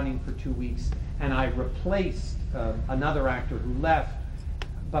been running for 2 weeks, and I replaced another actor who left.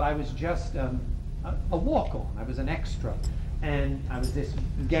 But I was just a walk-on. I was an extra. And I was this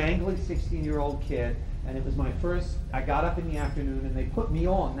gangly 16-year-old kid, and it was my first, I got up in the afternoon, and they put me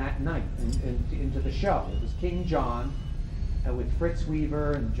on that night into the show. It was King John, with Fritz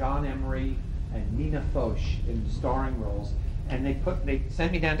Weaver and John Emery and Nina Foch in starring roles. And they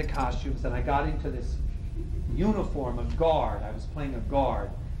sent me down to costumes, and I got into this uniform, a guard. I was playing a guard,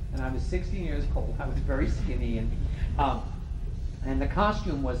 and I was 16 years old. I was very skinny, and the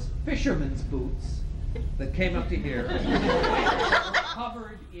costume was fisherman's boots that came up to here,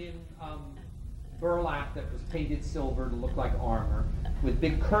 covered in burlap that was painted silver to look like armor, with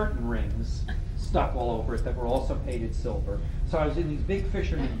big curtain rings stuck all over it that were also painted silver. So I was in these big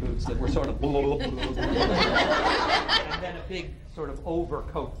fisherman boots that were sort of and then a big sort of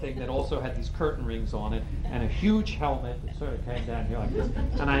overcoat thing that also had these curtain rings on it, and a huge helmet that sort of came down here like this,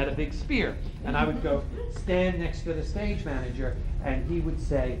 and I had a big spear. And I would go stand next to the stage manager, and he would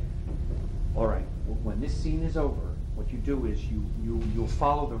say, all right, when this scene is over, what you do is you'll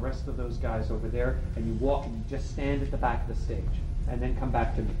follow the rest of those guys over there, and you walk and you just stand at the back of the stage, and then come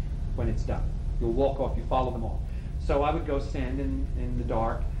back to me when it's done. You'll walk off, you follow them all. So I would go stand in the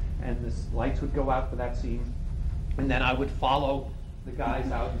dark, and the lights would go out for that scene, and then I would follow the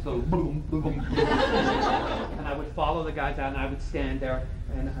guys out, and so boom, boom, boom, boom. And I would follow the guys out, and I would stand there,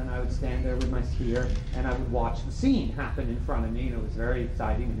 and I would stand there with my spear, and I would watch the scene happen in front of me, and it was very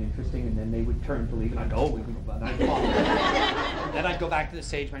exciting and interesting, and then they would turn to leave, and I'd go, oh, and I'd follow. And then I'd go back to the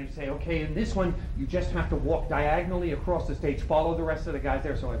stage manager and say, okay, in this one, you just have to walk diagonally across the stage, follow the rest of the guys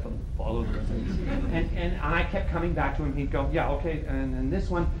there, so I followed the rest of them. And I kept coming back to him, he'd go, yeah, okay, and this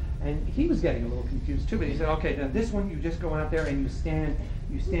one, and he was getting a little confused too, but he said, okay, now this one you just go out there and you stand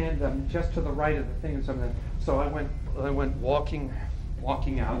just to the right of the thing or something. So I went walking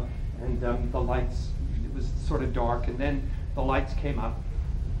out, and the lights, it was sort of dark, and then the lights came up,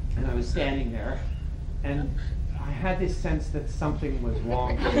 and I was standing there, and I had this sense that something was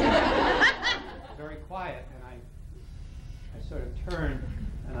wrong. Very quiet, and I sort of turned,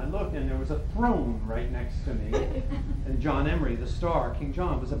 and I looked, and there was a throne right next to me, and John Emery, the star, King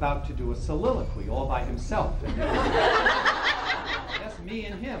John, was about to do a soliloquy all by himself. And that's me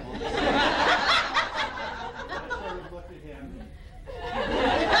and him. I sort of looked at him.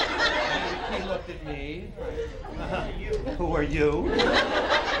 He looked at me. Who are you?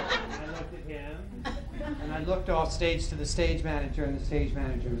 I looked at him, and I looked off stage to the stage manager, and the stage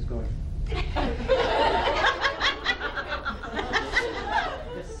manager was going.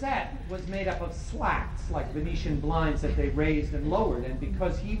 The set was made up of slats, like Venetian blinds that they raised and lowered, and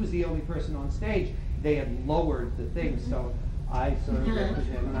because he was the only person on stage, they had lowered the thing, so I sort of looked at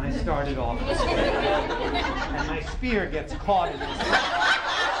him, and I started off, and my spear gets caught in this.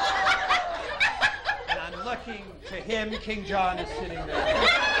 And I'm looking to him, King John is sitting there.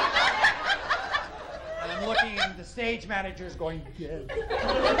 And I'm looking, and the stage manager is going, dead.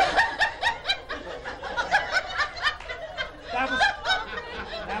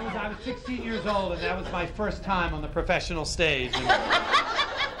 I was 16 years old, and that was my first time on the professional stage. And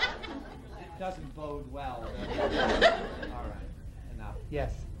it doesn't bode well. All right, enough.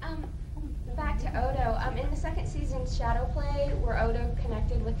 Yes? Back to Odo. In the second season's Shadow Play, where Odo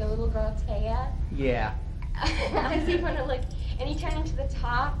connected with the little girl Taya. Yeah. As he went to look, and he turned into the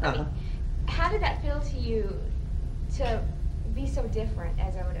top. I mean, how did that feel to you to be so different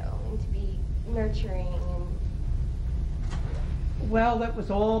as Odo and to be nurturing and... Well, that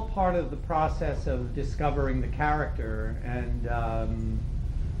was all part of the process of discovering the character, and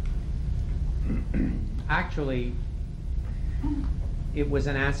actually, it was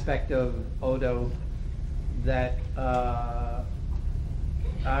an aspect of Odo that I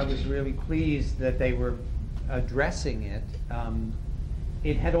was really pleased that they were addressing it.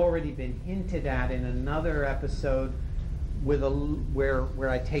 It had already been hinted at in another episode with where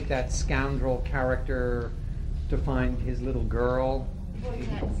I take that scoundrel character to find his little girl.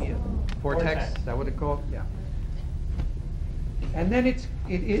 Vortex. Is that what it's called? Yeah. And then it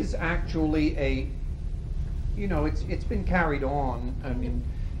is actually a, you know, it's been carried on. I mean,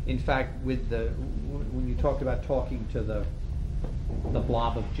 in fact, with when you talked about talking to the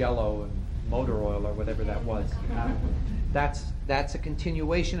blob of Jello and motor oil or whatever that was, that's a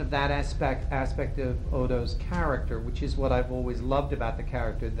continuation of that aspect of Odo's character, which is what I've always loved about the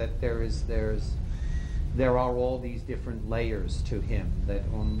character, that there are all these different layers to him, that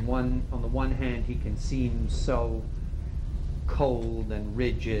on the one hand he can seem so cold and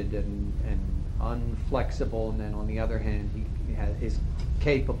rigid and unflexible, and then on the other hand he is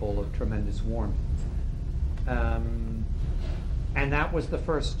capable of tremendous warmth. And that was the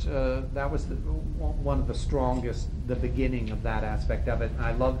first, that was one of the strongest, the beginning of that aspect of it. And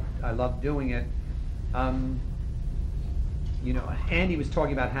I loved doing it. You know, Andy was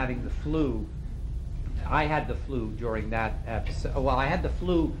talking about having the flu. I had the flu during that episode. Well, I had the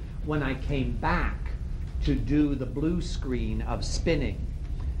flu when I came back to do the blue screen of Spinning.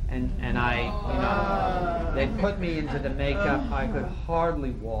 And I, you know, they put me into the makeup. I could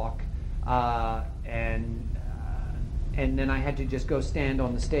hardly walk. And then I had to just go stand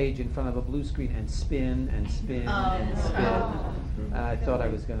on the stage in front of a blue screen and spin and spin and spin. I thought I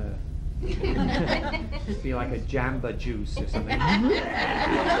was going to be like a Jamba Juice or something.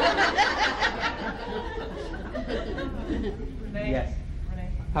 Renee? Yes. Renee?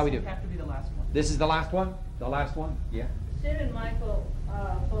 How we This do? will have to be the last one. This is the last one? The last one? Yeah. Sid and Michael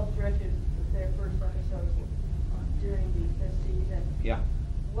both directed their first episode during this season. Yeah.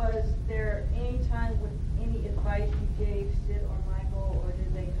 Was there any time with any advice you gave Sid or Michael, or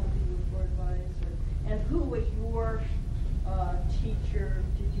did they come to you for advice? And who was your teacher?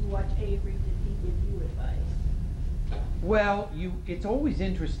 Did you watch Avery? Did he give you advice? Well, it's always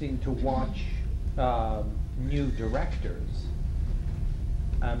interesting to watch new directors.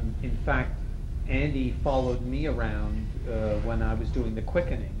 In fact, Andy followed me around when I was doing The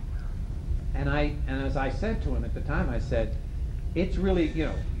Quickening. And as I said to him at the time, I said, it's really,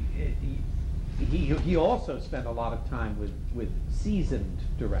 he also spent a lot of time with seasoned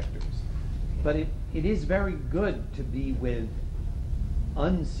directors. But it is very good to be with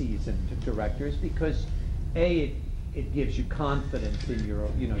unseasoned directors because, A, it gives you confidence in your,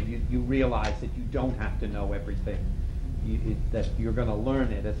 you realize that you don't have to know everything, that you're going to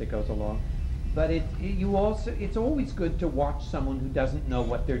learn it as it goes along. But it's always good to watch someone who doesn't know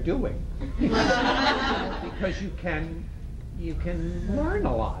what they're doing because you can learn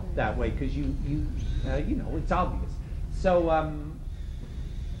a lot that way because it's obvious. So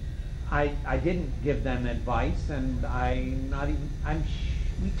I didn't give them advice, and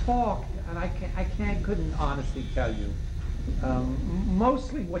we talked, and I couldn't honestly tell you.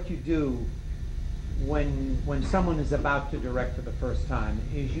 Mostly what you do when someone is about to direct for the first time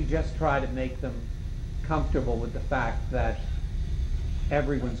is you just try to make them comfortable with the fact that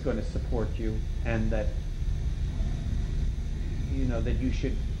everyone's going to support you, and that that you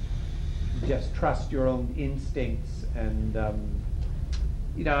should just trust your own instincts. And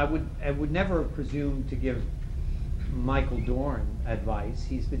I would never presume to give Michael Dorn advice.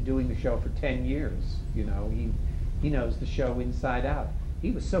 He's been doing the show for 10 years. He knows the show inside out. He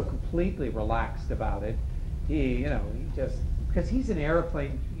was so completely relaxed about it. He just, because he's an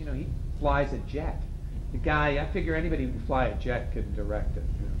airplane, he flies a jet. The guy, I figure anybody who can fly a jet can direct it.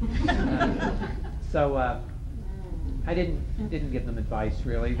 So I didn't give them advice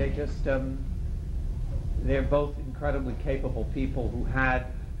really. They just, they're both incredibly capable people who had,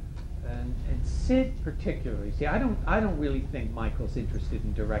 and Sid particularly. See, I don't really think Michael's interested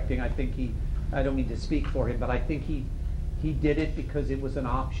in directing. I think I don't mean to speak for him, but I think he did it because it was an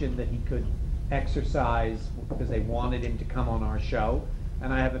option that he could exercise because they wanted him to come on our show.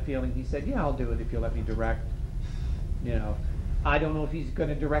 And I have a feeling he said, yeah, I'll do it if you let me direct. I don't know if he's going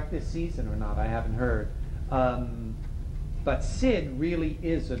to direct this season or not. I haven't heard. But Sid really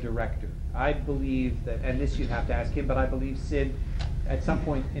is a director. I believe that, and this you'd have to ask him, but I believe Sid at some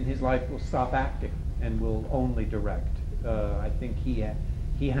point in his life will stop acting and will only direct. I think he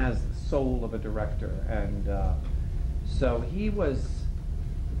has the soul of a director, and so he was,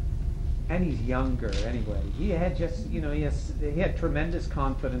 and he's younger anyway. He had just, he had tremendous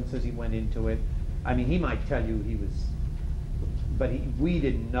confidence as he went into it. I mean, he might tell you he was, but we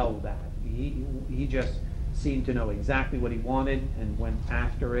didn't know that. He just seemed to know exactly what he wanted and went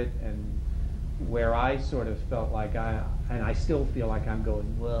after it. And where I sort of felt like and I still feel like I'm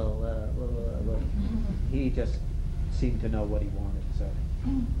going, well, he just seemed to know what he wanted. So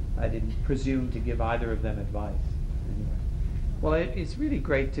I didn't presume to give either of them advice. Anyway. Well, it's really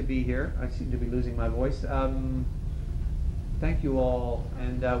great to be here. I seem to be losing my voice. Thank you all,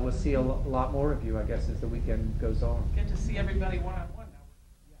 and we'll see a lot more of you, I guess, as the weekend goes on. Get to see everybody one-on-one.